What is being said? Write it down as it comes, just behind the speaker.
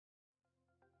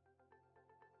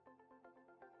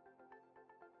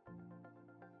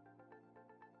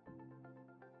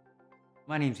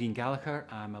My name's Iain Gallagher.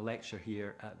 I'm a lecturer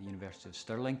here at the University of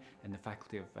Stirling in the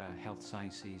Faculty of Health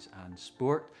Sciences and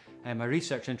Sport. My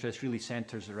research interest really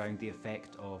centres around the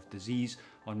effect of disease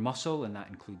on muscle, and that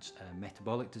includes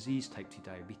metabolic disease, type 2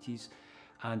 diabetes,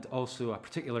 and also a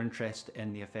particular interest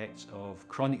in the effects of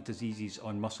chronic diseases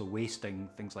on muscle wasting,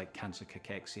 things like cancer,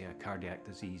 cachexia, cardiac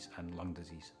disease and lung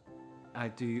disease. I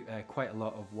do quite a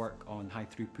lot of work on high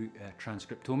throughput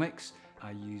transcriptomics.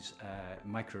 I use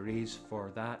microarrays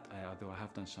for that, although I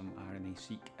have done some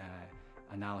rna-seq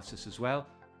analysis as well.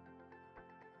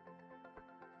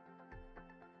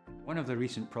 One of the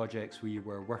recent projects we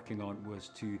were working on was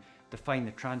to define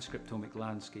the transcriptomic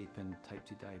landscape in type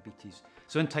 2 diabetes.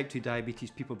 So in type 2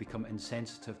 diabetes, people become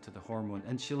insensitive to the hormone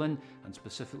insulin, and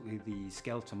specifically the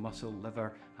skeletal muscle,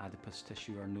 liver, adipose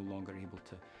tissue are no longer able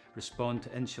to respond to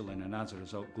insulin, and as a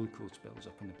result glucose builds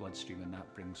up in the bloodstream, and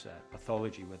that brings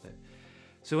pathology with it.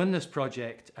 So in this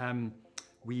project,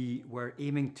 we were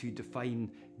aiming to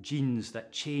define genes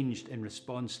that changed in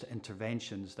response to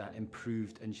interventions that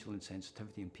improved insulin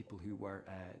sensitivity in people who were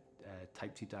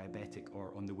type 2 diabetic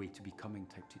or on the way to becoming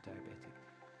type 2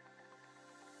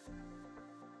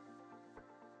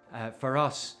 diabetic. For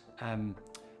us,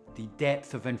 the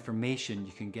depth of information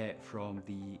you can get from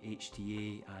the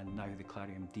HTA and now the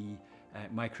Clarium-D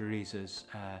microarrays is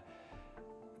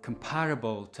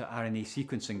comparable to RNA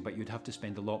sequencing, but you'd have to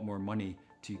spend a lot more money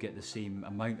to get the same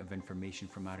amount of information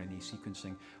from RNA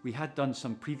sequencing. We had done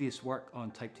some previous work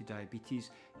on type 2 diabetes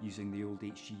using the old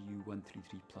HGU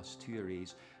 133+2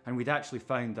 arrays, and we'd actually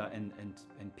found that in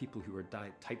people who were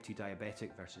type 2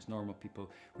 diabetic versus normal people,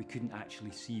 we couldn't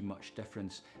actually see much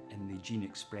difference in the gene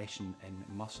expression in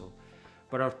muscle.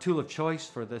 But our tool of choice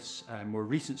for this more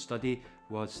recent study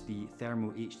was the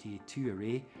Thermo HTA2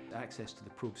 array. Access to the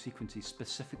probe sequences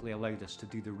specifically allowed us to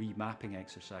do the remapping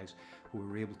exercise, where we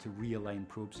were able to realign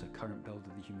probes to the current build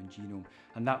of the human genome.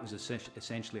 And that was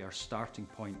essentially our starting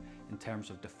point in terms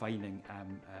of defining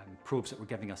probes that were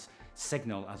giving us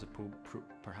signal as opposed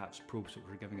perhaps probes that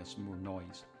were giving us more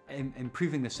noise.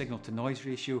 Improving the signal to noise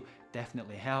ratio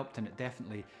definitely helped, and it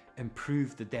definitely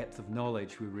improved the depth of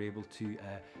knowledge we were able to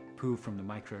pull from the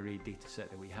microarray dataset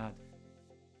that we had.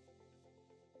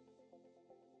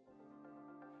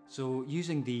 So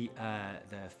using the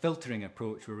filtering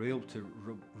approach, we were able to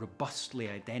robustly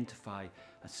identify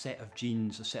a set of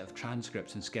genes, a set of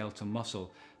transcripts in skeletal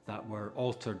muscle that were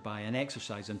altered by an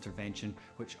exercise intervention,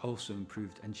 which also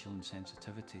improved insulin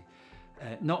sensitivity.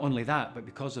 Not only that, but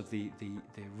because of the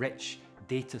rich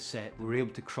data set, we were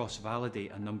able to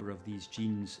cross-validate a number of these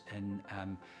genes in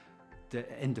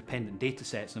the independent data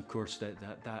sets, and of course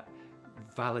that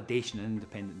validation in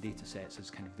independent data sets is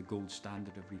kind of the gold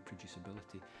standard of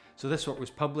reproducibility. So this work was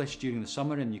published during the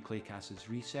summer in Nucleic Acids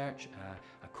Research,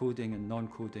 a coding and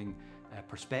non-coding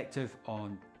perspective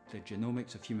on the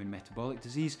genomics of human metabolic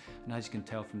disease. And as you can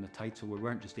tell from the title, we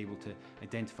weren't just able to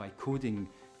identify coding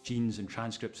genes and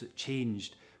transcripts that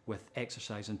changed with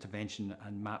exercise intervention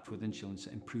and mapped with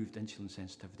improved insulin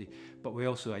sensitivity, but we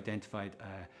also identified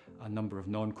a number of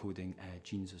non-coding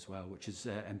genes as well, which is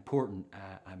important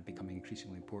and becoming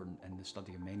increasingly important in the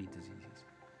study of many diseases.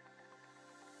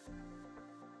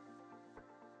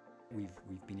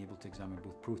 We've been able to examine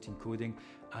both protein coding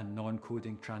and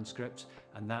non-coding transcripts,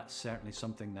 and that's certainly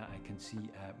something that I can see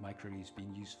microarrays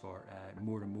being used for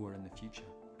more and more in the future.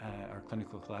 Our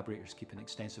clinical collaborators keep an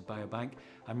extensive biobank,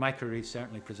 and microarrays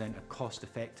certainly present a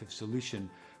cost-effective solution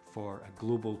for a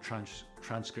global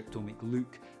transcriptomic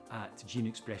look at gene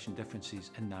expression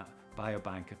differences in that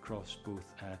biobank across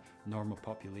both normal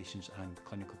populations and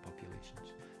clinical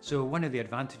populations. So one of the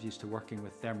advantages to working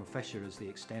with Thermo Fisher is the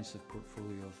extensive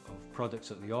portfolio of products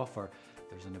that they offer.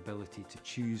 There's an ability to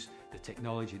choose the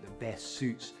technology that best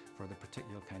suits for the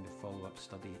particular kind of follow-up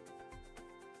study.